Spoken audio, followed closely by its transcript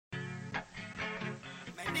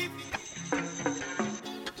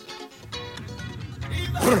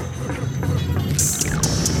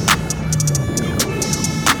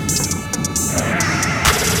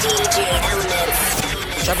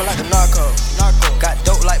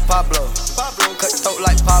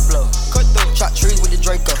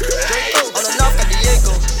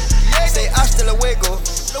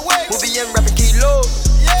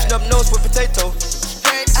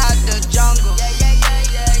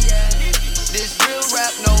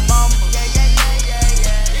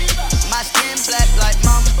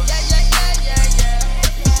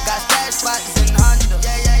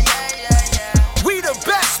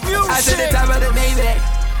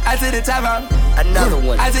I to the top of another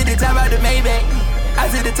one. I to the top of the Maybach.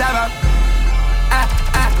 I to the top of I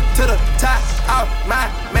to the top of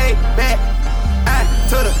my Maybach. I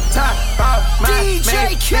to the top of my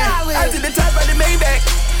DJ Khaled. I to the top of the Maybach.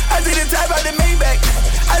 I to the top of the Maybach.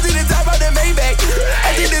 I to the top of the Maybach.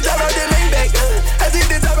 I to the top of the Maybach. I to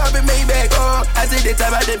the top of the Maybach. Oh, I to the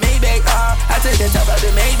top of the Maybach. Oh, I to the top of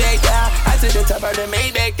the Maybach. I to the top of the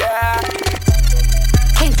Maybach.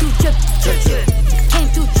 Came through drippin', came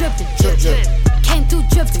through drippin', came through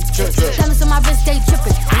drippin', diamonds on my wrist they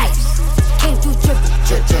drippin', ice. Came through drippin',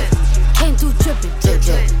 came through drippin',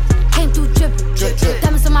 came through drippin',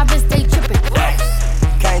 diamonds on my wrist they drippin', ice.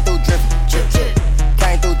 Came through drippin',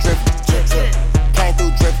 came through drippin', came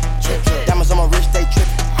through drippin', diamonds on my wrist they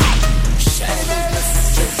drippin', came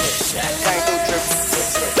through drippin'.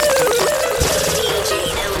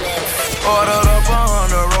 Ordered up on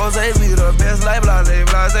the rose, be the best like blase,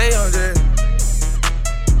 blase, on jet.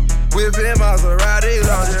 Whippin' Maserati,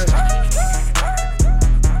 on jet.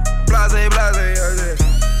 Blase, blase, on jet.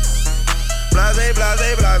 Blase,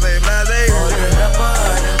 blase, blase, blase. Ordered up on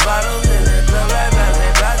the bottles in the club like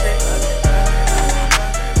blase, blase.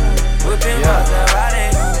 Whippin' Maserati.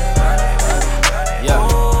 Yeah.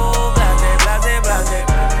 Oh, blase, blase, blase.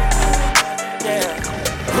 Yeah.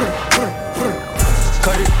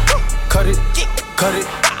 Cut it, cut it, cut it,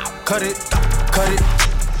 cut it, cut it,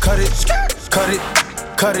 cut it, cut it,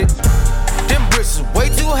 cut it. Them bricks is way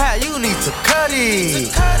too high, you need to cut it.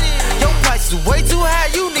 Your price is way too high,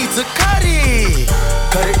 you need to cut it.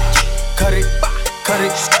 Cut it, cut it, cut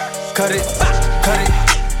it, cut it, cut it,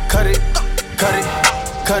 cut it, cut it,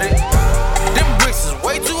 cut it. Them bricks is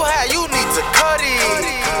way too high, you need to cut it.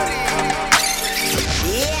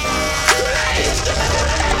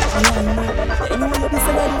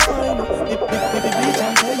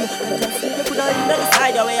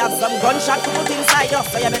 We have some gunshot to put inside you,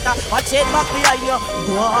 so you better watch it back behind you.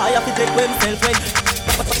 Boy, you have to take himself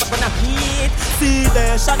when I beat. See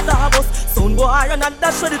the shot the bus, soon boy run and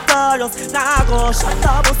dash with the Taurus. Now go shot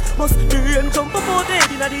the bus, must rain jump up out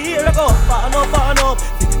dead inna the air. Go burn up,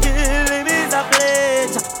 kill him is a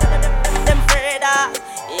pleasure. Them Freda,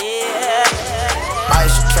 yeah.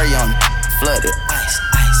 Ice tray on flooded. Ice.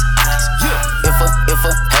 If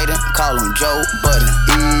a hater, call him Joe Budden.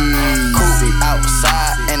 Cool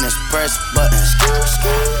outside and it's press button.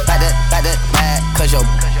 Back that, cause your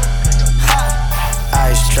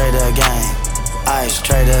Ice trader gang. Ice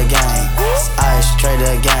trader gang. Ice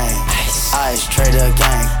trader gang. Ice trader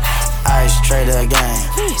gang. Ice trader gang.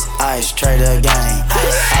 Ice trader gang.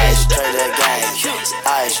 Ice trader gang.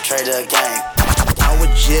 Ice trader gang. I was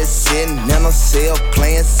just sitting in a cell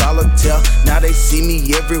playing solitaire. Now they see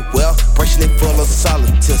me everywhere, brushing it full of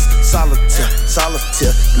solitaires. Solitaire,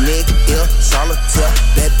 nigga ill, solitaire.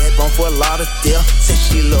 That bone for a lot of deal. Say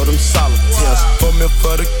she love them solitaires. For me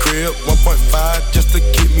for the crib, 1.5 just to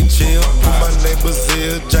keep me chill. Put my neighbors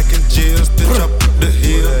here, Jack and Jill, stitch up the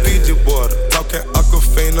hill. Fiji water, talking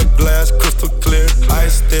Aquafina glass, crystal clear.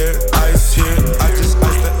 Ice there, ice here. I just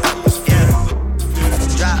ice the atmosphere.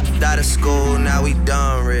 Dropped out of school, now we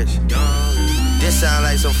done rich. This sound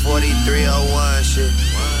like some 4301 shit.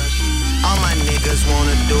 All my niggas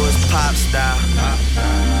wanna do is pop style.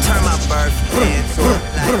 Turn my birthday into a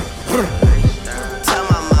life. Tell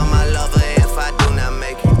my mama I love her if I do not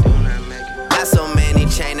make it. Got so many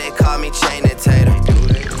chain, they call me chain and tater.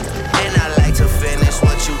 And I like to finish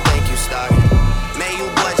what you think you started. Man, you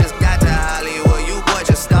boy just got to Hollywood, you boy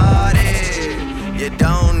just started. You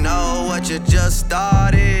don't know what you just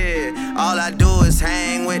started. All I do is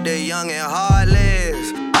hang with the young and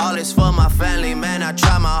heartless. All is for my family, man, I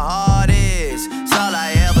try my hardest. It's all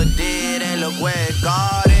I ever did, and look where it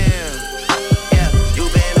got him. Yeah, you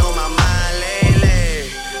been on my mind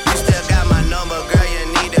lately. You still got my number, girl, you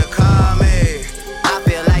need to call me. I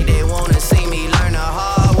feel like they wanna see me learn the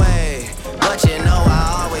hard way, but you know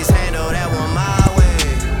I always handle that one my way.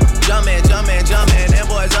 Jumpin', them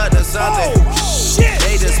boys up to something.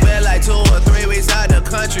 They just spent like 2 or 3 weeks out the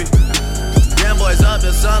country. Them boys up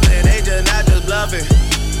to something, they just not just bluffing.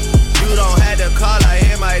 You don't have to call, I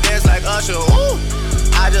hear my dance like Usher, ooh.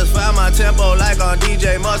 I just found my tempo like on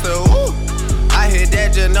DJ Mustard, ooh. I hit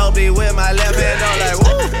that Ginobili with my left hand, I'm like,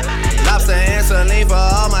 woo. Lobster and saline for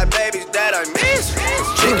all my babies that I miss.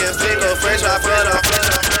 Chicken finger, french fry for them.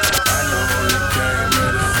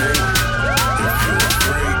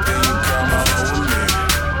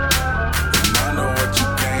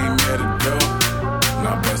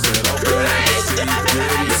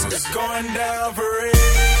 Going down for real.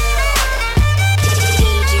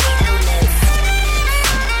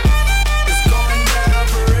 It's going down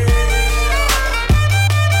for real.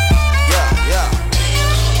 Yeah.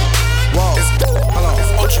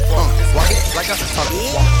 I talk it.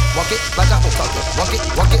 Walk it like I talk it. Walk it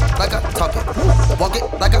like I talk it. Walk it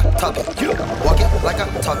like I talk it. Walk it like I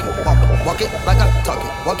talk it. Walk it like I talk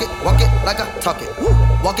it. Walk it like I talk it.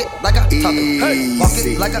 Walk it like I talk it. Hey, walk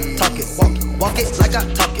it like I talk it. Walk it like I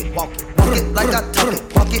talk it. Walk it like I talk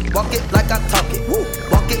it. Walk it like I talk it.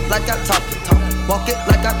 Walk it like I talk it. Walk it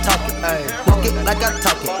like I talk it. Hey, walk it like I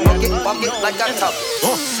talk it. Walk it like I talk it.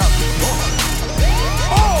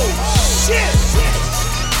 Oh shit!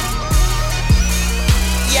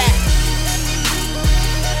 Yeah.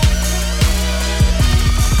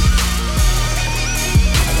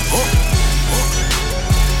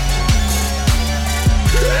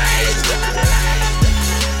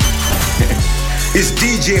 It's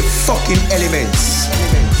DJ fucking Elements.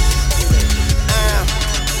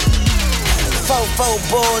 Fofo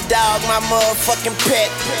bulldog, my motherfucking pet.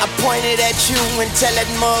 I pointed at you and tell that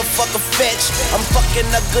motherfucker fetch. I'm fucking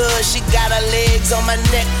her good, she got her legs on my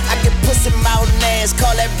neck. I get pussy mouth and ass,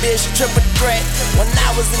 call that bitch triple threat. When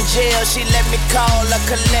I was in jail, she let me call her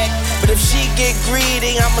collect. But if she get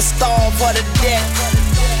greedy, I'ma starve for the debt.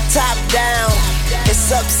 Top down,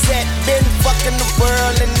 it's upset. Been fucking the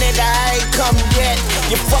world and nigga, I ain't come yet.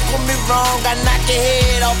 You fuck with me wrong, I knock your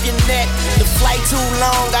head off your neck. The flight too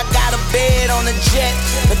long, I got a bed on a jet.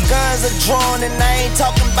 The guns are drawn and I ain't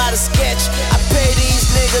talking about a sketch. I pay these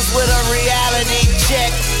niggas with a reality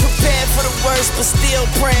check. Prepared for the worst, but still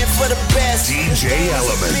praying for the best. DJ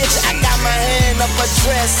Elements. Bitch, I got my hand up a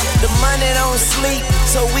dress. The money don't sleep,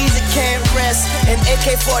 so easy can't rest. And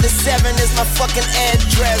AK-47 is my fucking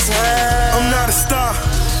address, huh? I'm not a star.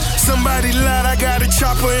 Somebody lied, I got a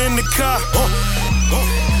chopper in the car.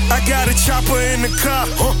 I got a chopper in the car.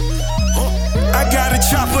 I got a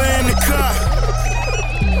chopper in the car.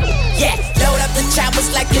 Yeah, load up the choppers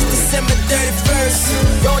like it's December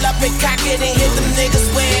 31st. Roll up and cock it and hit them niggas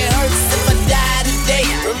where it hurts. If I die today,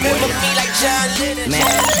 remember me like John Lennon. Man,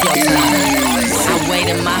 I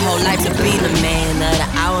waited my whole life to be the man of the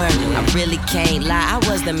hour. I really can't lie, I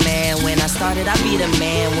was the man when I started. I'll be the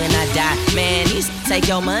man when I die. Man, these take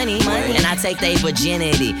your money, and I take their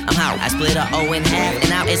virginity. I'm how I split a O in half, and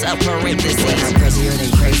now it's a parenthesis. I'm crazier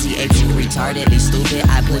than crazy, AQ retardedly stupid.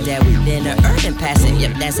 I put that within the earth and pass it.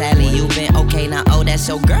 Yep, that's alley you been. Okay, now oh, that's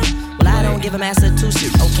your girl. Well, I don't give a master two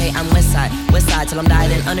suit. Okay, I'm west side till I'm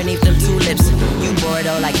diving underneath them tulips. You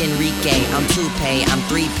Bordeaux like Enrique, I'm 2Pay, I'm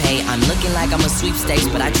 3Pay. I'm looking like I'm a sweepstakes,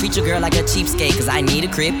 but I treat your girl like a cheapskate. Cause I need a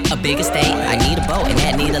crib, a big estate, I need a boat, and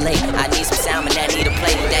that need a lake. I need some sound, but that need a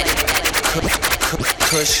plate.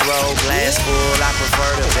 Kush roll, glass full, I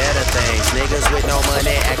prefer the better things. Niggas with no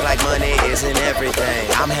money act like money isn't everything.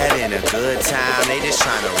 I'm having a good time, they just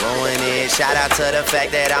tryna ruin it. Shout out to the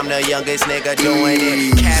fact that I'm the youngest nigga doing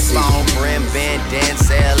it. Cap on, brim, bend, then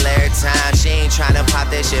sell every time. She ain't tryna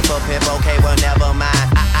pop that shit for pimp, okay, well never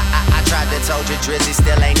mind. I tried to told you Drizzy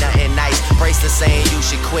still ain't nothing nice. Bracelet saying you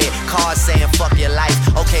should quit, cards saying fuck your life.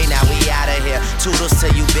 Okay, now we outta here, toodles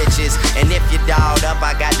to you bitches. And if you dolled up,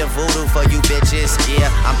 I got the voodoo for you bitches. Yeah,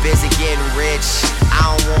 I'm busy getting rich, I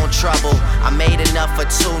don't want trouble. I made enough for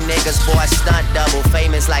two niggas, boy, stunt double.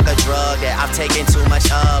 Famous like a drug that I've taken too much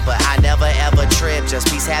of, but I never ever trip, just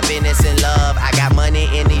peace, happiness, and love. I got money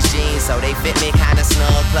in these jeans, so they fit me kinda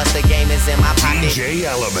snug. Plus the game is in my pocket. DJ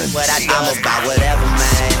Elements. But I'm about whatever,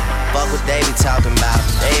 man. Fuck what they be talking about,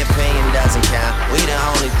 their opinion doesn't count. We the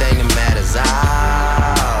only thing that matters,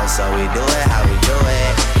 oh, so we do it how we do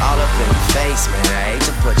it. All up in the face, man, I hate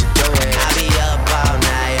to put you through it. I be up all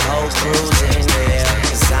night, whole cruising, yeah.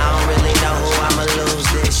 Cause I don't really know who I'ma lose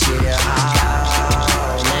this year.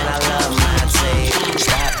 Oh, man, I love my team.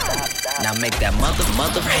 Stop. Now make that mother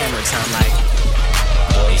hammer sound like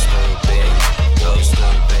Go stupid, go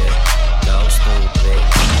stupid, go stupid,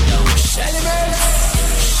 go stupid.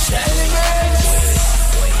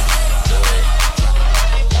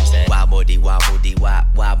 Wobble dee wobble dee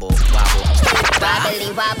wobble wobble.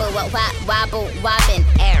 Wobbly wobble wobble wobbin'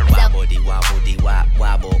 air. Wobble dee wobble dee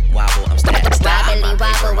wobble wobble. I'm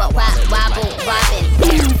wobbly wobble wobble wobbin'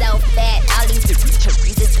 air. So fat, all these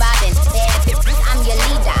is bobbin'. I'm your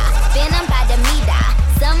leader, Venom by the meter.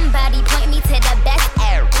 Somebody point me to the best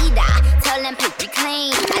air eater. Tell them poopy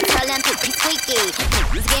clean, I tell them poopy squeaky.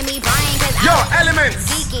 Give me brain cause Yo, I'm Elements,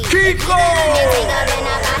 geeky. Kiko!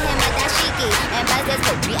 And buses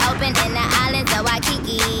could be open in the island, so I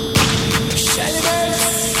kiki.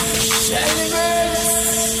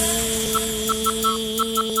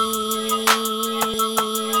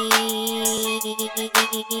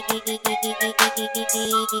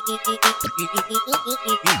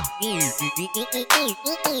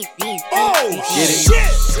 Oh, get it?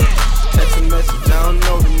 Text a message, I don't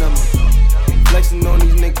know the number. Flexing on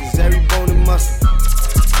these niggas, every bone and muscle.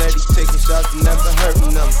 Steady taking shots and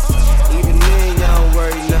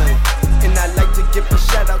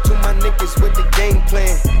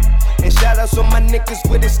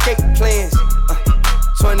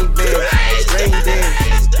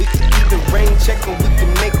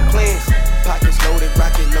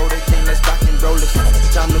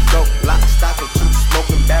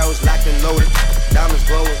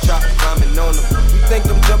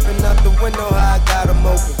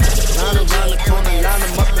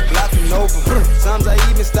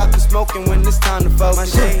walking when it's time to focus. My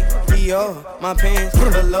shade, Dior, my pants,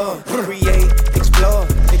 the Lord. Create, explore,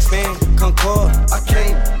 expand, concord. I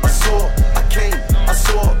came, I saw, I came, I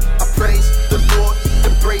saw. I praise the Lord,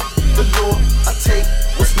 then break the law. I take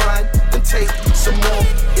what's mine, then take some more.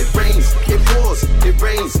 It rains, it pours, it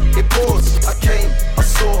rains, it pours. I came, I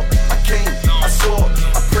saw, I came, I saw.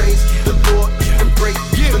 I praise the Lord, then break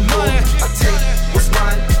the law. I take what's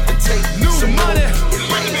mine, then take some more. It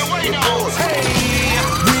rains, it pours.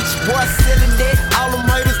 Rich boy selling it, all them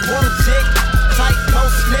haters wanna check. Tight, no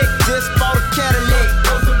slick, just bought a Cadillac.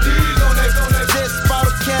 Just bought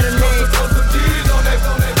a Cadillac.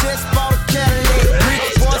 Just bought a Cadillac.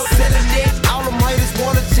 Rich boy selling it, all them haters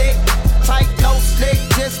wanna check. Tight, no slick,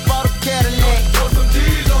 just bought a Cadillac.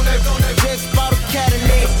 Just bought a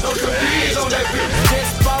Cadillac.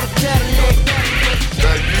 Just bought a Cadillac.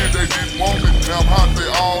 Back then they didn't want me, now I'm hot, they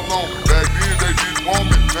all know. Back then they didn't want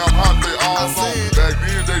me, now I'm hot, they all know. Back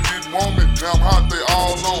then they didn't want me, now I'm hot, they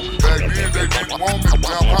all know. Back then they didn't want me,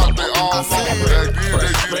 now I'm hot, they all know. Back then they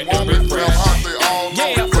didn't want me, now I'm hot, they all know.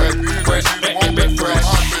 Back then they didn't want me, now I'm hot, they all know. Back then they didn't want me, now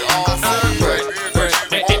I'm hot,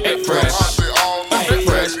 they all know.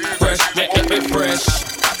 Fresh.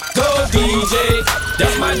 Go DJ,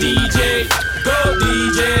 that's my DJ. Go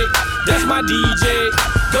DJ, that's my DJ.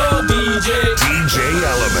 Go DJ, DJ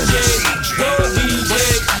Element. Go DJ,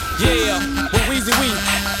 yeah. Well, Weezy Wee,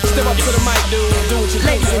 step up to the mic, dude. Do what you do.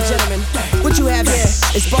 Ladies and gentlemen, what you have here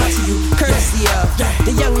is brought to you courtesy of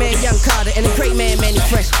the young man, Young Carter, and the great man, Manny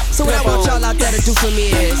Fresh. So what I want y'all out there to do for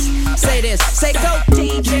me is say this, say go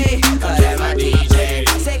DJ, 'cause that's my DJ.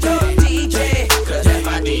 Say go DJ, 'cause that's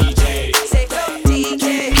my DJ. Say go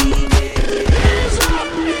DJ.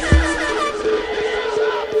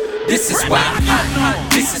 This is why I'm hot.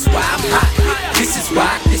 This is why I'm hot. This is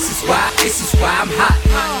why. This is why. This is why I'm hot.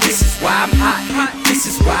 This is why I'm hot. This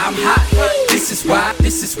is why I'm hot. This is why.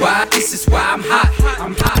 This is why. This is why I'm hot.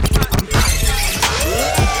 I'm hot.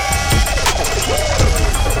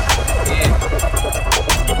 Yeah.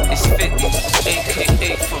 It's 50,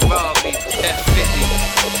 aka Ferrari, F50.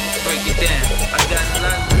 Break it down. I got a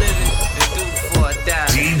lot of living to do before I die.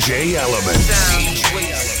 DJ Element.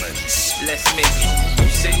 Let's make it. You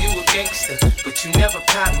say you a gangster, but you never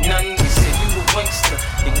pop nothing. You say you a wankster,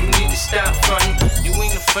 and you need to stop frontin'. You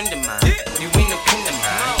ain't a friend of mine, you ain't a kin of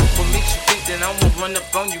mine. What makes you think that I'ma run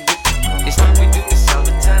up on you with it? It's like we do this all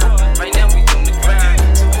the time. Right now we on the grind,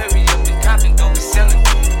 so hurry up and cop and go be selling. I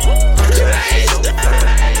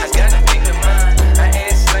gotta make a mind. I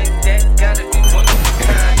ass like that, gotta be one of a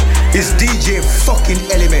kind. It's DJ fucking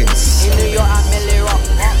Elements. In New York, I merely rock.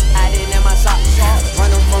 I didn't have my socks.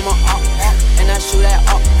 Running from a up, and I shoot that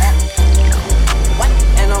up. What?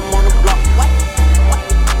 And I'm on the block.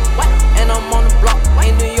 What? And I'm on the block.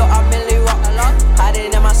 In New York, I merely rock a lot. I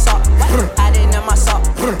didn't have my sock. I didn't have my sock.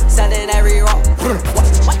 Selling every rock. What?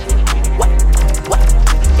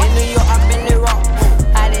 In New York, I merely rock.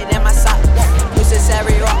 I didn't have my sock. Uses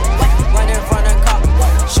every rock. Running from the cop.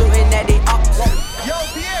 Shooting at the up. Yo,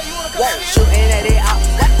 Pierre, you wanna come Shooting at the up.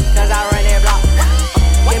 'Cause I run that block.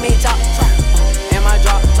 Give me top. And my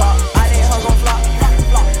drop. I didn't hug on flop.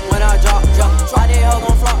 When I drop. I didn't hug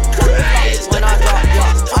on flop. When I drop.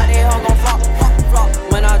 I didn't hug on flop.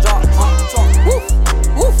 When I drop. Woof.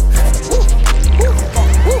 Woof. Woof. Woof.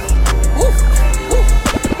 Woof. Woof. Woof. Woof.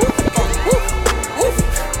 Woof.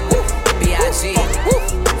 Woof. B.I.G. Woof.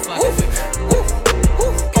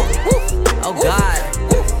 Oh God.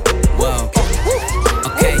 Whoa.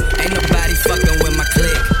 Okay, ain't nobody fucking with my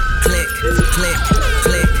click. Click, click,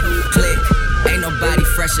 click, click. Ain't nobody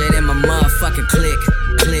fresher than my motherfucking click.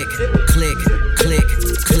 Click, click, click,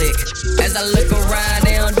 click. As I look around,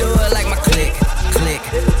 they don't do it like my click. Click,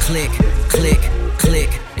 click, click, click.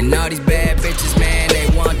 And all these bad bitches, man, they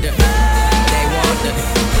want the.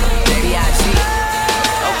 B.I.G.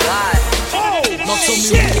 Oh God. Now tell me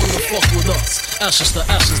who wanna fuck with us. Ashes to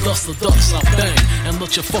ashes, dust to dust. I bang and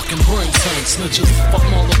let your fucking brain tank snitches. Fuck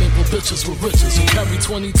Marla Maple bitches with riches who carry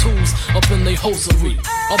 22s up in they hosiery.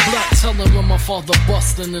 A black telling when my father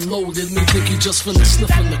bustin' and loaded me. Think he just finished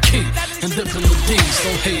sniffing the key and dipping the D's.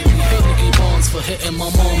 Don't hate me. Hate Nicky Barnes for hitting my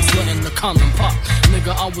mom's letting the condom pop.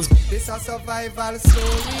 Nigga, I was. This a survival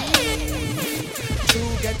story.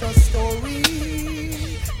 True ghetto story.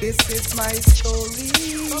 This is my story.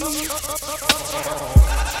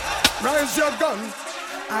 Raise your gun.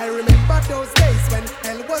 I remember those days when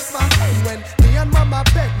hell was my home. When me and mama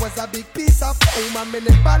bed was a big piece of home. And me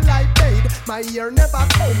never like paid, my ear never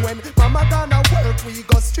come. When mama gonna work, we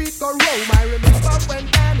go street, go roam. I remember when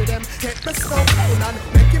Danny them take the snow down and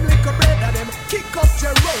make him lick a bread of them kick up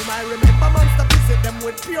Jerome. I remember monster visit them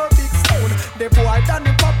with pure big stone. The boy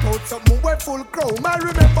Danny pop out something we full crown. I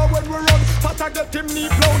remember when we run, Fata get him knee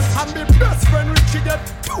blown, and my best friend Richie get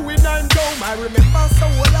 2 in 9 down. I remember so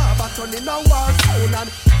well, but turning a war sound, and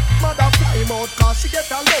mother fly him out cause she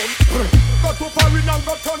get alone. Got to foreign and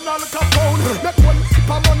got turn Al Capone. Make one heap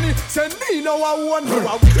of money, send me now I want.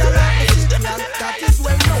 Now we can like the city and that is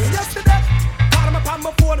well known. Yesterday, call me on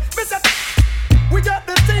my phone, me said we get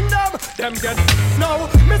the thing them get now.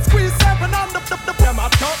 Me squeeze 7 and the them a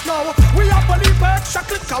talk now. We have a leap extra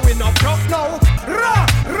click cause we not broke now. Ra,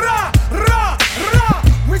 ra, ra, ra.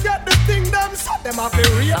 We get the thing them so them have a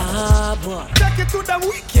real. Ah boy, take it to them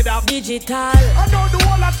wicked up digital. I know the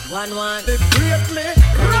whole lot 1-1 the greatly.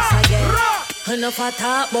 Ra, ra. Enough a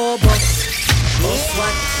talk about bus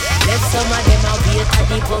one. Left some of them a wait at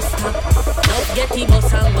the bus stop. Not get the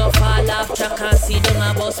bus and go fall off track and see them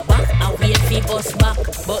a bus back and wait for bus back.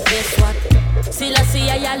 But guess what? Still I see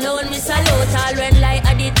I alone, me salute all when like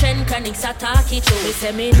at the trend chronics a talk it through. Me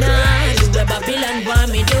say me nah do where Babylon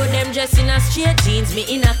want me do. Them dress in a straight jeans, me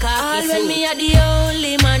in a khaki suit. All when me a the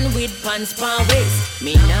only man with pants pan waist,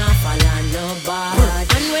 me nah follow nobody.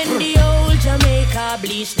 And when the old Jamaica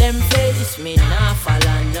bleach them face, me nah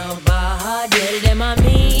follow nobody. Tell them a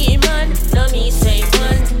me man, no me say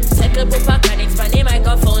man. Second book for chronics for the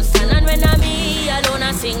microphone stand. And when I me alone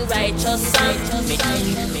I sing righteous song.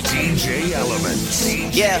 DJ Element.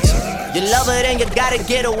 Yeah, you love her then you gotta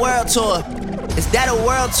get a world tour. Is that a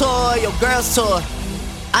world tour or your girl's tour?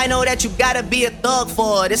 I know that you gotta be a thug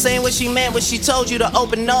for her. This ain't what she meant when she told you to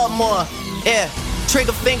open up more. Yeah,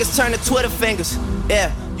 trigger fingers turn to Twitter fingers.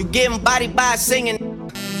 Yeah, you getting body by singing.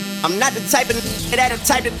 I'm not the type of that'll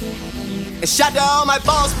type of. And shout to all my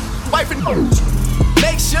balls, wife and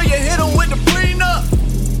make sure you hit him with the prenup.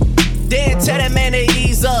 Then tell that man to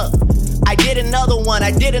ease up. I did another one.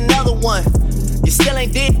 You still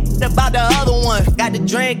ain't did about the other one. Got the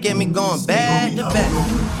drink and me going back to back.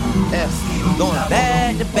 Yeah, going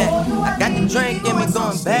back to back. I got the drink and me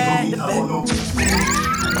going back to back.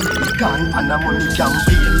 Gun and a money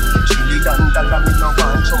campaign. $1 trillion, me no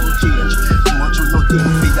want some change. Too much you no think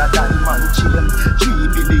for a diamond chain. $3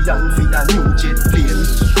 billion for a new jet plane.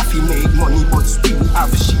 If you make money but still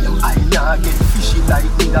have shame, I nah get fishy like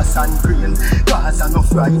with a sand grain. Cause I no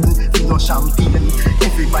frightened, me no champagne.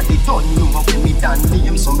 Everybody done know when me done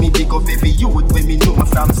name, so me big up every youth when me know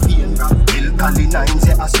from Spain. Bill Cali 9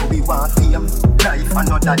 say I so we want fame. Life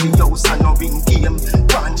another the house and no ring game.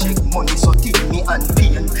 Can't check money so till me and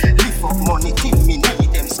pain. Lift up money till me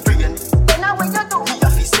need them spraying. Then I when you do me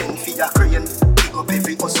have to send for your crane. Big up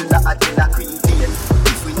every hustler a tell a cream lane.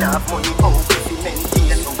 If we not have money how we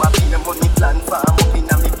maintain. So I pay money plan farm up in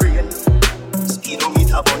a me brain.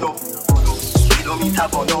 Speedometer bono, speedometer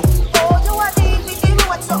bono. Oh you are the big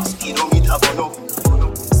what's up? Speedometer bono,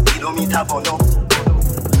 speedometer bono,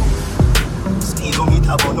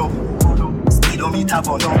 speedometer bono, speedometer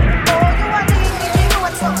bono. Oh you are the big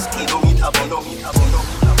what's up? Speedometer bono,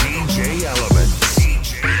 DJ Element.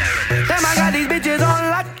 Them I got these bitches on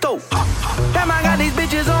lotto. Them I got these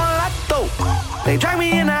bitches on lotto. They drag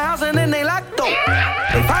me in the house and then they lotto.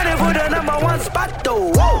 They fighting for the #1 spot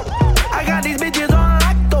though. Whoa. I got these bitches on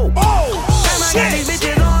lotto. Oh, them I got these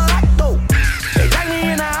bitches on lotto. They drag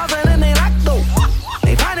me in the house and then they lotto.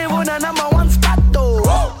 They fighting for the #1 spot though.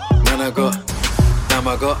 Whoa. Man I got, now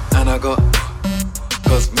I got, and I got.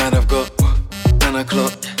 Cause man I've got, man I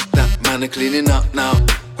clock. That man are cleaning up now.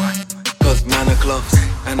 Cause man are clocks,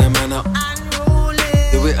 and a man up.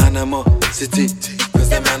 Do it animosity, cause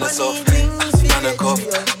the man are soft. Man are cough,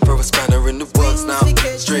 throw a spanner in the works now.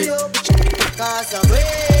 Straight. Cause I'm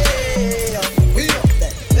way up, we up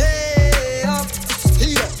there, way up,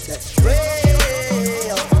 he up there,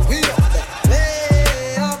 way up, we up there,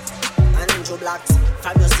 way up. Andrew Blacks,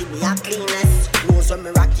 from you see me a cleanest. Knows when me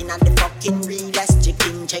rockin' and the fucking realest.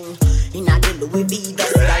 Chicken chain, in a the Louis V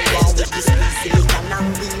vest. I want with this piece, silicon and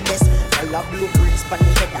weedest. All a blue breeze, but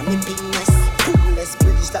me head and me penis. Coolest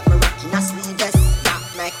breeze that me rockin' a sleeveless. That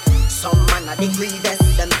make some man a the greedest.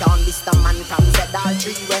 Them down list a man from Z3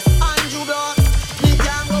 West. Andrew Black, me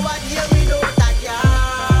can't go out here without a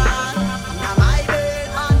yard. Now my bed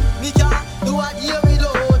and me can't do out here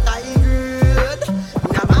without a grade.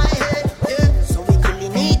 Now my head, yeah. So we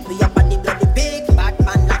killing it, we up on the bloody pig. Bad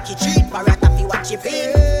man like you treat, parrot if you watch your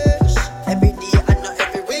fish. Every day and not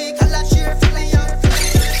every week, I'll share feeling your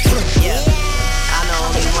Yeah, I know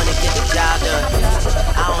me wanna get the job done.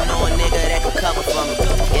 I don't know a nigga that can cover for me.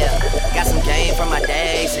 Yeah, got some game from my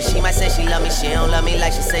day. So she might say she love me, she don't love me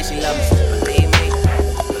like she say she love me. Believe me,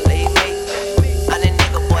 believe me. I'm that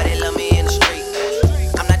nigga boy that love me in the street.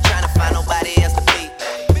 I'm not trying to find nobody else to be.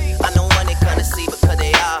 I'm the one they come to see because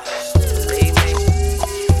they are. Believe me.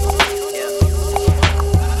 Yeah.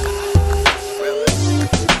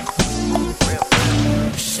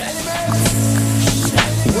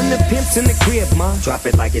 It's in the crib, ma. Drop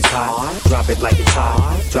it like it's hot. Drop it like it's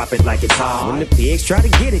hot. Drop it like it's hot. When the pigs try to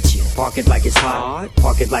get at you, park it like it's hot.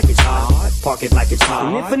 Park it like it's hot. Park it like it's hot.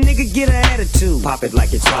 And if a nigga get an attitude, pop it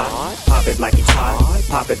like it's hot. Pop it like it's hot.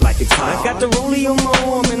 Pop it like it's hot. I got the rollie on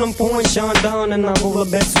my arm and I'm pouring Sean down and I'm over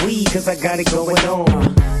best weed cause I got it going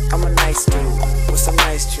on. I'm a nice dude with some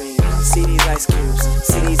nice dreams. See these ice cubes,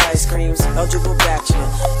 see these ice creams. Eligible bachelor,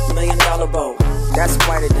 $1 million boat. That's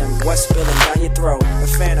whiter than what's spilling down your throat. The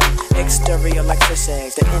phantom, exterior like fish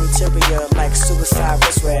eggs. The interior like suicide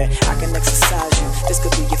wrist red. I can exercise you, this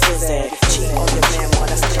could be your phys ed. Cheat on your man while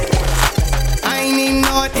I stay. I ain't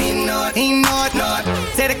not.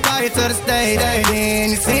 Say the car to the stage, then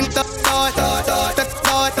you seem to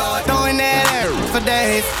throwing that air for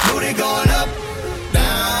days. Booty going up, down.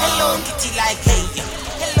 Hello Kitty like hey.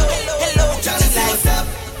 Hello Kitty like up.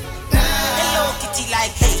 Hello Kitty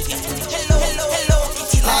like hey. Hello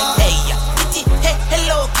Kitty like hey. Kitty hey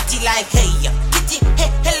hello Kitty like hey. Kitty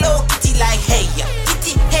hey hello Kitty like hey.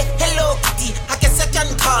 Kitty hey hello Kitty. I guess I can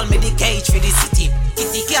call me the cage for the city.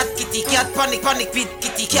 Kitty cat, panic pit.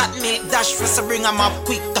 Kitty cat milk dash for so bring 'em up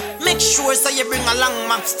quick. Make sure so you bring along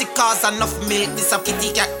map stickers enough milk. This a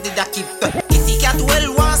kitty cat did I keep. Kitty cat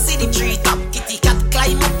well want see the tree top. Kitty cat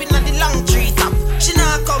climb up in the long tree top. She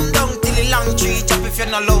not come down till the long tree top. If you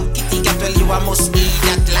no love kitty cat, well you a must eat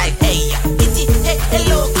that like hey. Kitty hey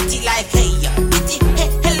hello kitty like hey. Kitty hey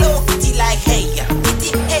hello kitty like hey. Kitty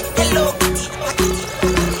hey hello kitty.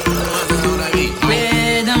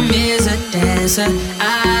 Rhythm is a dancer.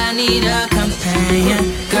 I need a companion.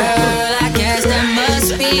 Girl, I guess that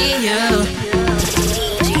must be you.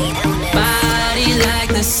 Body like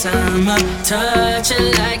the summer, touch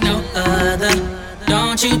it like no other.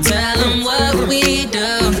 Don't you tell them what we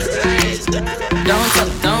do. Don't tell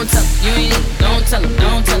them, you ain't need. Don't tell them,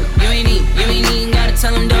 you ain't need. You ain't even gotta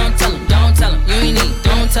tell them, don't tell them, you ain't need.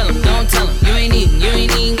 Don't tell them, you ain't need. You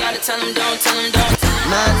ain't even gotta tell them, don't tell them.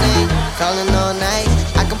 My name, calling all night.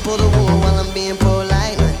 I can pull the wool while I'm being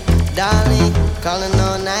polite. Darling, calling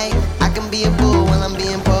all night. I can be a bull while I'm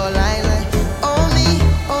being polite. Oh me,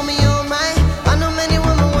 oh my. I know many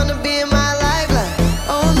women wanna be in my life. Like,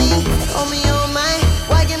 oh me, oh my.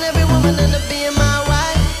 Why can every woman end up being my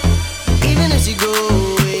wife? Even if she go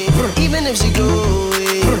away, even if she go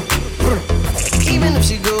away, even if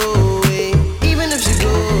she go away, even if she go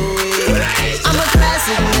away. I'm a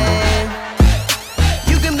classic man.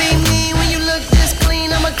 You can be me when you look this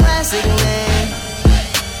clean. I'm a classic man.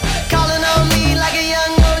 Calling on me like a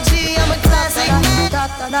young OG. I'm a classic man.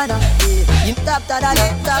 You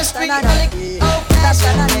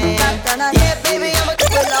yeah, baby, I'm a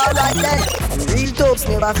well, alright then. Real talks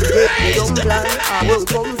never forget. We don't plan where we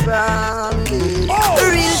come from.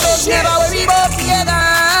 Real talks never when we both together.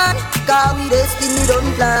 Cause we destiny don't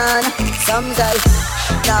plan. Some say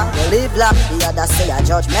now we live black, the other say a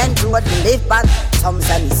judgment road we live back. Some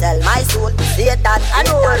say me sell my soul to say that I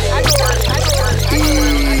know.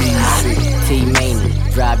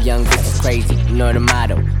 T-Mania, drive young bitches crazy, you know the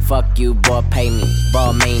motto. Fuck you, boy, pay me.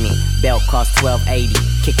 Ball mania, belt cost $12.80.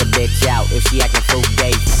 Kick a bitch out if she acting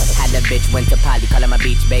fugazi. Had the bitch went to Polly, call her my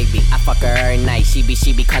beach baby. I fuck her every night, she be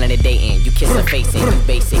calling it dating. You kiss her face and you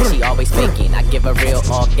basic, she always faking. I give her real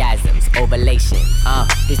orgasms, ovulation.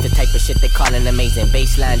 He's the type of shit they callin' amazing.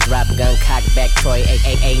 Baseline drop, gun, cock, back, Troy,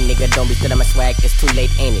 AAA. Nigga, don't be stood on my swag, it's too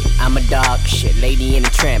late, ain't it? I'm a dog, shit, lady in the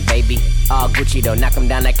tramp, baby. All Gucci though, knock 'em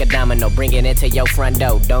down like a domino. Bring it into your front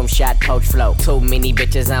door, dome shot, poach flow. Too many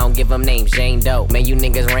bitches, I don't give them names, Jane Doe. Man, you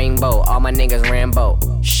niggas rainbow, all my niggas Rambo.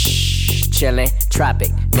 Shh, chillin',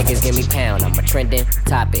 tropic. Niggas give me pound, I'm a trending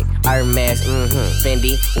topic. Hermes,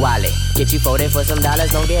 Fendi, wallet. Get you folded for some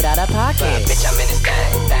dollars, don't get out of pocket. Bitch, I'm in this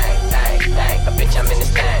thing. A bitch, I'm in this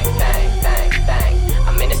thing.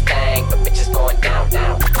 I'm in this thing, but bitches going down.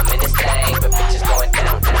 I'm in this thing, but bitches going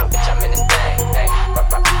down. Bitch, I'm in this thing.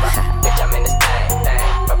 Bitch, I'm in this thing.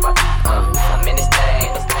 I'm in this thing,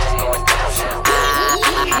 but bitches going down.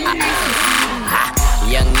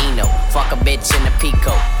 Young Nino, fuck a bitch in a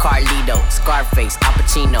Pico. Carlito, Scarface, Al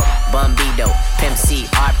Pacino, Bumbido, Pimp C,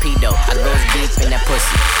 Arpedo. I goes deep in that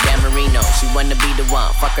pussy. Dan Marino, she wanna be the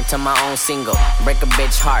one. Fuck her to my own single. Break a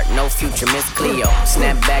bitch heart, no future, Miss Cleo.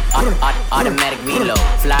 Snap back, automatic reload.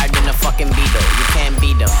 Flyer than a fucking Beetle, you can't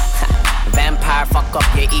beat them. Vampire, fuck up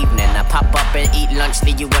your evening. I pop up and eat lunch,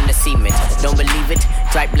 leave you on the cement. Don't believe it?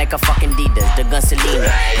 Dripe like a fucking Adidas. The gun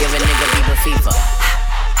Selena, give a nigga Bieber fever.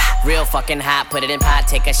 Real fucking hot, put it in pot,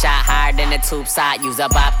 take a shot higher than the tube side. Use a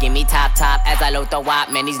bop, give me top as I load the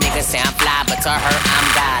wop. Man, these niggas say I'm fly, but to her, I'm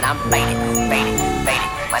God. I'm faded.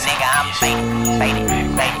 My nigga, I'm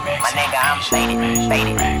faded. faded. My nigga, I'm faded,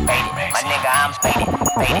 faded, faded. My nigga, I'm faded,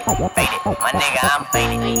 faded, faded. My nigga, I'm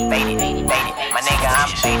faded, faded, faded. My nigga,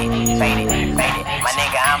 I'm faded, faded, faded. My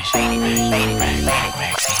nigga, I'm faded, faded, faded.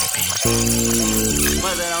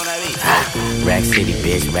 What's that on that beat? Rack City,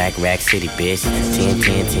 bitch. Rack City, bitch. 10,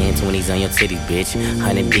 20s on your titties, bitch.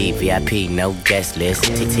 100 deep, VIP, no guest list.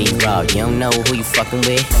 TT Raw, you don't know who you fucking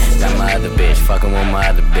with. Got my other bitch, fucking with my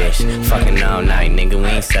other bitch. Fucking all night, nigga, we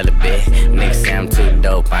ain't sell a bit. Niggas say I'm too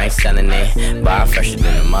dope, I ain't selling it. Bar fresher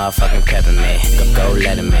than a motherfucking peppermint. Go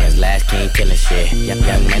Letterman's last king killing shit. Young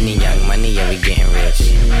money, yeah, we getting rich.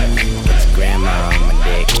 Get your grandma on my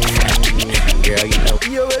dick. Girl, you know.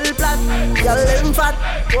 You will plot, y'all them fat.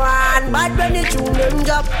 One bad when you tune them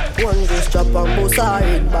drop. One just drop and bust her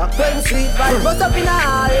head back. When sweet vibe bust up in a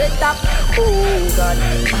head top. Oh God,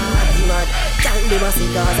 party mad. Can't be my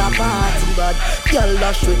cigars a party bad. Y'all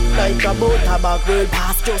dash with like a boat a bag. Girl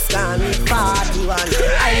pass just can me party one.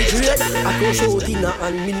 I great, I go shout in a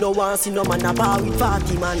hand. Me no want see no man a bar with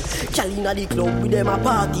party man. Y'all inna the club with them a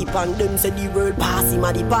party pan. Them say the world pass him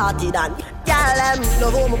a the party done. Y'all them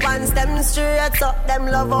love how my pants them straight up. Them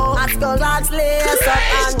love how hot skull rocks lace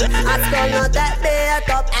up. And hot skull not that bait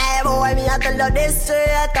up. Hey boy, me a tell you this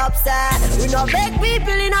straight up. Say, we no beg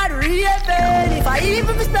people in a raving. If I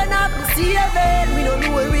even spend up to see a vein, we don't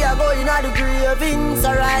know where we are going at the graving.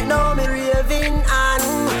 So right now me raving.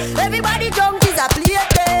 And everybody drunk is a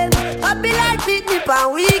plaything. Happy like picnic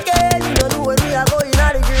on weekend. We don't know where we are going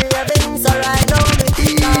at the graving. So right now me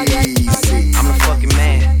I'm a fucking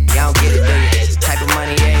man, y'all don't get it, do you? Type of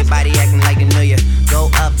money, everybody acting like they knew you. Go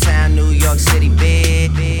uptown, New York City,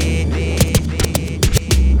 big.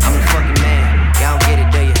 I'm a fucking man, y'all don't get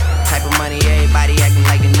it, do you? Type of money, everybody acting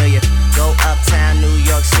like they knew you. Go uptown, New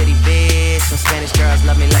York City, bitch. Some Spanish girls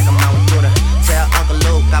love me like I'm out with Buddha. Tell Uncle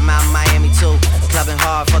Luke I'm out in Miami too. Clubbing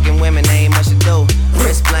hard, fucking women, they ain't much to do.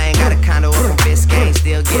 Wrist playing, got a condo up in Biscayne.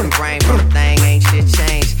 Still getting brain from the thing, ain't shit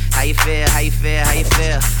changed. How you feel, how you feel, how you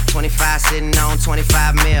feel? 25 sitting on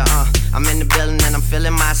 25 mil, I'm in the building and I'm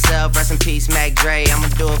feeling myself. Rest in peace, Mac Dre,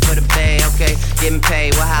 I'ma do it for the bay, okay? Getting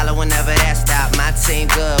paid, we'll holler whenever that stop. My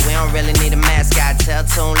team good, we don't really need a mascot. Tell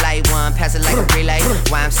Tune Light One, pass it like a relay.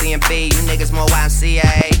 YMCMB, you niggas more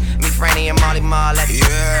YMCA. Me, Franny, and Molly Mall at the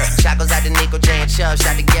Chocos out to Nico J and Chubb,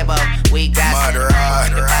 shot to Gibbo. We got some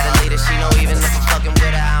by the leader, she know even if I'm fucking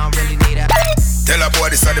with her, I don't really need her. Tell a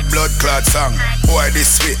boy this is the blood clot song. Boy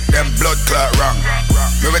this sweet, them blood clot wrong.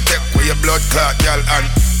 Me will take with your blood clot, y'all, and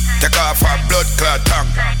take off our blood clot tongue.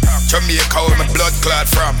 Jamaica where my blood clot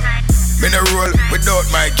from. Me no roll without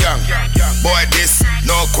my gang. Boy this,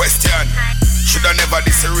 no question. Shoulda never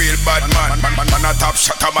this a real bad man. Man a top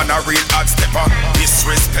shot, man a real hot stepper.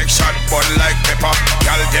 Disrespect shot, bun like pepper.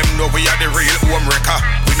 Y'all them know we are the real home wrecker.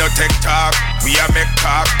 We no take talk, we a make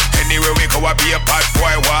talk. Anywhere we go a be a bad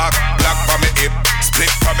boy walk. Black for me hip,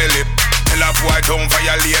 split for me lip. Tell a boy don't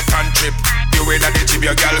violate and trip. You in a the gym,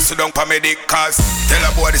 your girl so don't me dick cause. Tell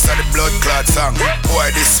a boy this is the blood clot song.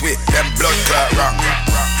 Boy this sweet, them blood clot wrong.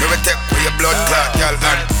 Me will take with your blood clot, y'all,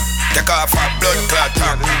 and take off our blood clot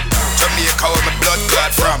tongue. Jamaica where my blood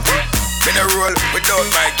clot from. In a roll without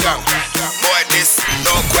my gang. Boy this,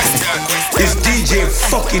 no question. It's DJ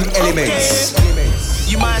fucking Elements.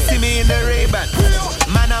 You might see me in the Ray-Ban.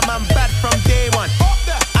 Man, I'm bad from day one.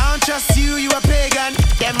 I don't trust you, you a pagan.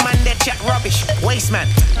 Them man, they chat rubbish, waste man.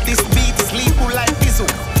 This beat is lethal like Dizzle.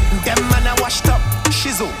 Them man, I washed up,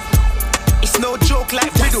 shizzle. It's no joke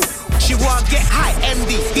like Riddle. She won't get high,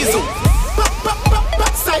 MD, Dizzle.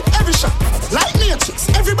 Backside every shot, like matrix,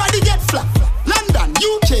 everybody get flat. London,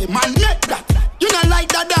 UK, man, let that. You not like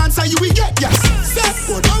that dancer, you will get gas.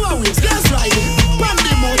 Stepboard, our wings, gas riding.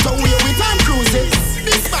 Pandy motorway with time cruising.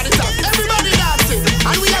 This body top, everybody dancing.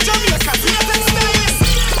 And we are Jamaicans, we are Textiles.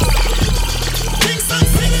 Kingston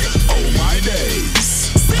City, oh my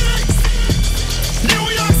days. City, New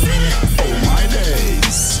York City, oh my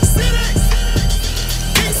days. City,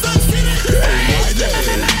 Kingston City, oh my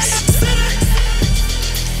days. City,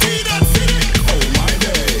 Eden City, oh my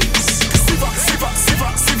days. Siva, Siva, Siva,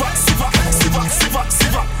 Siva, Siva, Siva, Siva,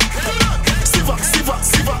 Siva, Siva, Siva,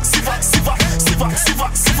 Siva, Siva, Siva,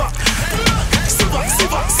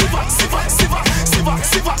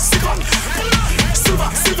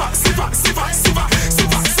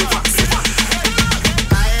 Siva, Siva, Siva.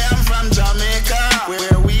 I am from Jamaica,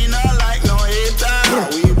 where we not like no hater.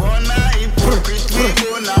 We born a hypocrite, we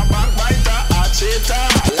gonna backbiter, a traitor.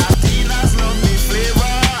 Latinas love me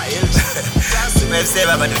flavor. Well, say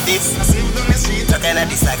about this. You kinda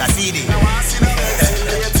this like a CD.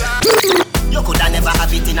 You coulda never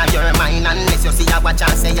have it in your mind unless you see a watch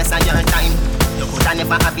and say yes on your time. You coulda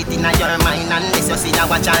never have it in your mind unless you see a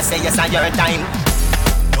watch and say yes on your time.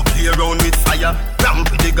 play around with fire.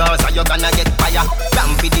 Ramp with the Gaza, you gonna get fire.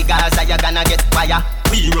 Ramp with the Gaza, you gonna get fire.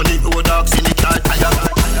 We running road dogs in the car tire.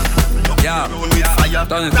 Yeah, round with fire.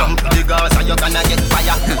 Ramp with the Gaza, you gonna get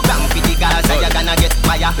fire. Ramp with the Gaza, you gonna get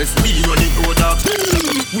fire. We running road dogs.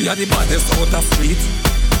 We are the baddest out of street.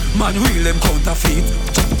 Man, wheel them counterfeit.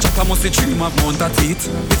 Chopper must dream of mount of teeth.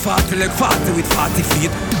 The 40 leg 40 with 40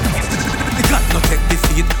 feet. The cat no take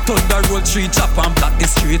defeat. Thunder roll tree, chop and block the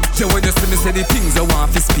street. So when you see me say the things you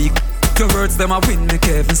want to speak, the words them a win make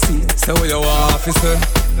heaven see. Say what you want, officer.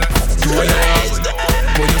 Do what you want.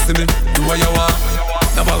 When you see me, do what you want.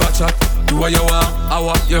 Never got chat. Do what you want. I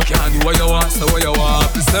want you can do what you want. Say what you want,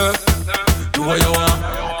 officer. Do what you want.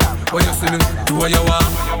 When you see me, do what you want.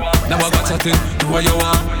 Never got chatting. Do what you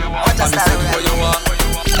want. I say do what you want.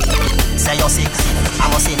 Say you're sick, I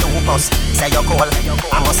must see lupus. Say you're cold,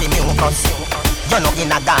 I must see mucus. You're not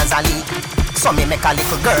in a Gaza league, so me make a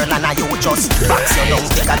little girl and a you just box your down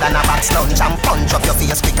quicker than a box lunch and punch up your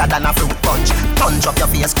face quicker than a fruit punch. Punch up your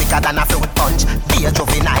face quicker than a fruit punch. Be a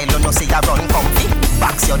juvenile, you know see a run comfy.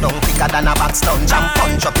 Box your down quicker than a box lunch and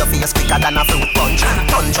punch up your face quicker than a fruit punch.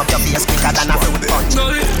 Punch up your face quicker than a fruit punch.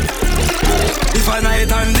 If a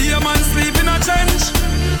night and day a man sleep in a trench,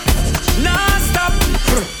 nah stop.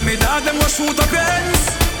 Me dog them go shoot up your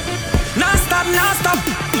hands. Nah stop, nah stop.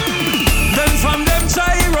 Then from them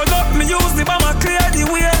try run up, me use the bomber clear the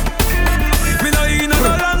way. Me no in no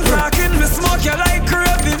long talking, me smoke you like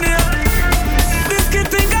craving here. This kid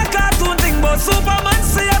think a cartoon thing, but Superman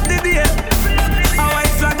say up the day. A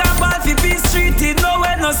white flag and ball fi Peace Street, it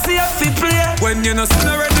nowhere no safe fi play. When you no see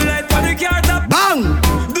no red light for the car top, bang!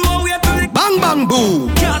 Do a wait till it bang bang boo.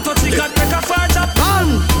 Can't touch it, can't take a far chop.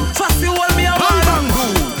 Bang! Fast you hold me a bang bang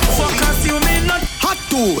boo. Focus you mean not hot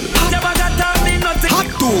tool. Never got time me nothing. Hot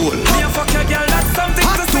tool. Me a fuck your girl, that's something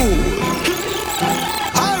hot to tool.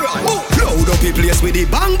 Alright, load up the place with the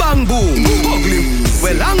bang bang boom. Ugly,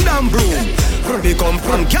 well long damn broom. We come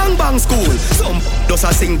from gangbang school. Some does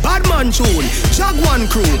a sing bad man tune. Jaguan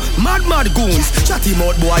crew, mad goons. Chatty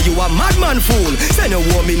mouth boy, you a madman fool. Send a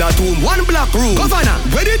woman in a tomb, one black room. Governor,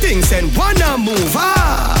 where the thing send one a move.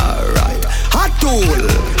 Alright, hot tool,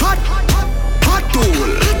 hot tool.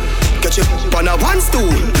 Catch you on a one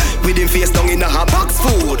stool. With him face down in a box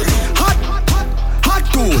food. Hot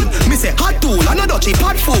tool. Me say hot tool, another cheap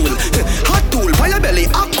hot fool. Hot tool, by your belly,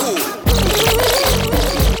 hot cool.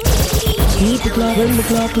 Keep the clock when the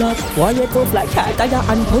clock clap. Why you tough like cat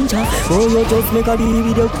and puncher? Oh, you just make a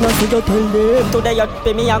video class, you just tell them. Today you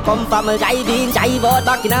pay me and come from a jive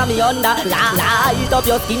back in a me under. Light up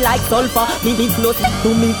your skin like sulfur. Me big close to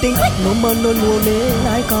me think no man no know me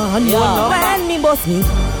like a hand. When me boss me,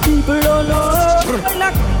 people don't know.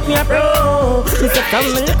 Knock me a bro. Me say come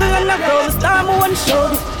a little and I go. Star me one show.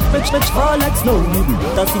 Bitch fall like snow.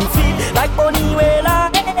 Doesn't feel like Bonnie Wailer.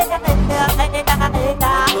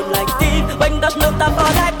 Good like Steve, when the snow top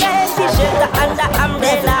all like Benji, shelter under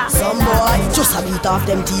umbrella. Some boy just a beat off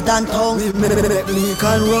them teeth and tongue. Make me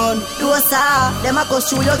can run. Do a star, them a go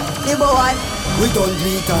shoot you, the boy. We done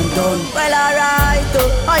beat and done. Well alright,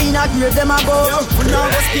 I in a grave them a go. Now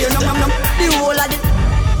go scare nam. The whole of the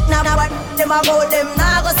now them a go, them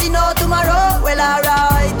now go see no tomorrow. Well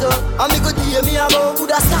alright, and me could hear me a go.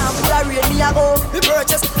 Could a stamp, could a rain me a go. Me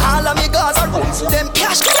purchase all of me guns and rooms, them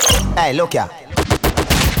cash. Hey, look ya.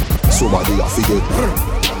 Somebody a figure.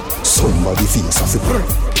 Somebody face a figure.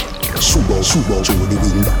 Shoot out through the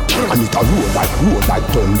window, and it a roll like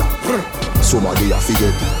thunder. Somebody a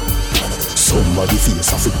figure. Somebody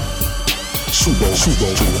face a figure. Shoot out through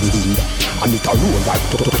the window, and it a roll like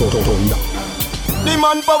thunder. The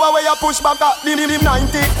manpower where you push back at the 90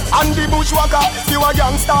 and the bushwhacker. You a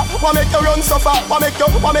gangster, what make you run suffer? What make you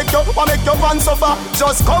run suffer?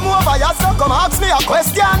 Just come over yourself, come ask me a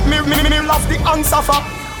question. Me love the answer for.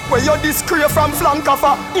 Where you discreet from flank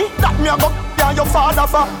offer. That me a go and your father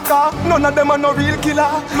for. Cause none of them are no real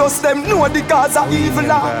killer. Plus them know the cause of evil.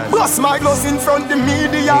 Bust my gloves in front the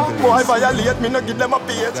media. Boy violate me, no give them a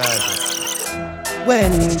page.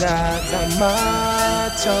 When God's a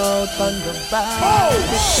march out on the back,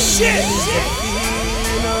 shit!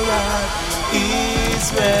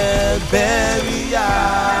 Israel burial,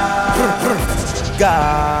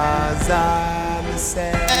 Gaza, me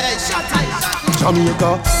say. Hey, shut up!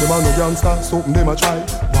 Jamaica, them a no gangster, something them a try.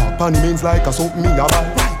 Walk on the means like a something me a buy.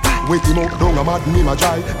 Wake him up, down a mad name a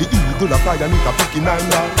try. The eagle a fly and it a picking nine.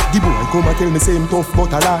 The boy come and tell me same tough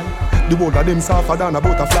but a lie. The whole of them softer than a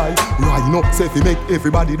butterfly. Rhino say fi make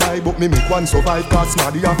everybody die, but me make one survive, cause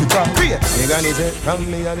smarty have to try. Me gonna say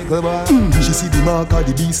from me a little boy. She see the mark of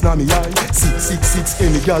the beast na me eye. 666,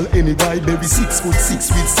 any gal, any guy. Baby 6'6" with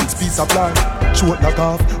 6 piece of ply. Short knock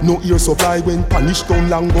off, no ear supply. When punish down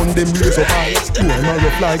long gun, them raise up high. Two a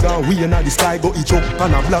rough fly, gone we in the sky. Go each up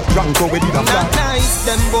and a black rank go where did a fly. Not nice,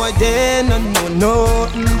 them boy they no know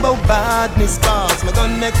nothing about badness. Cause me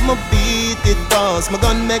gon' make me beat it. Cause me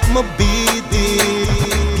gon' make me beat it.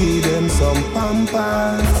 Give them some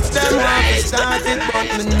pampas. Them want to start it, but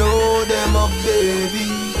me know them up, baby.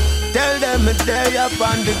 Tell them me day up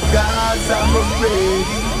on the gas, I'm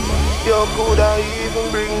ready. You coulda even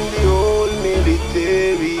bring the whole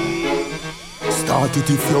military. Start it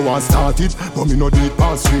if you want start it, but me no do it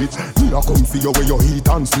past street. Me no come for you where you eat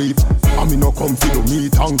and sleep, and me no come for you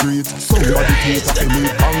meet and greet. Somebody think that you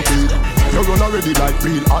need concrete. You run already like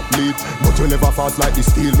real athlete, but you never fast like the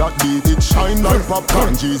steel that beat. It shine like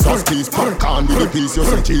popcorn, Jesus please. Popcorn with the piece, you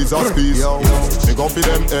say Jesus please. Yo, we go for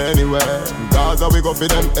them anywhere. Gaza we go for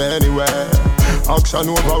them anywhere. Action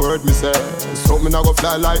over word me say. So me nah go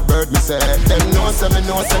fly like bird me say. Them know say me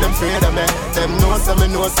know say them afraid of me. Them know say me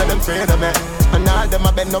know say them afraid of me. And all them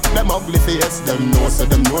a bend up them ugly face. Them know say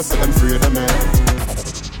them afraid of me.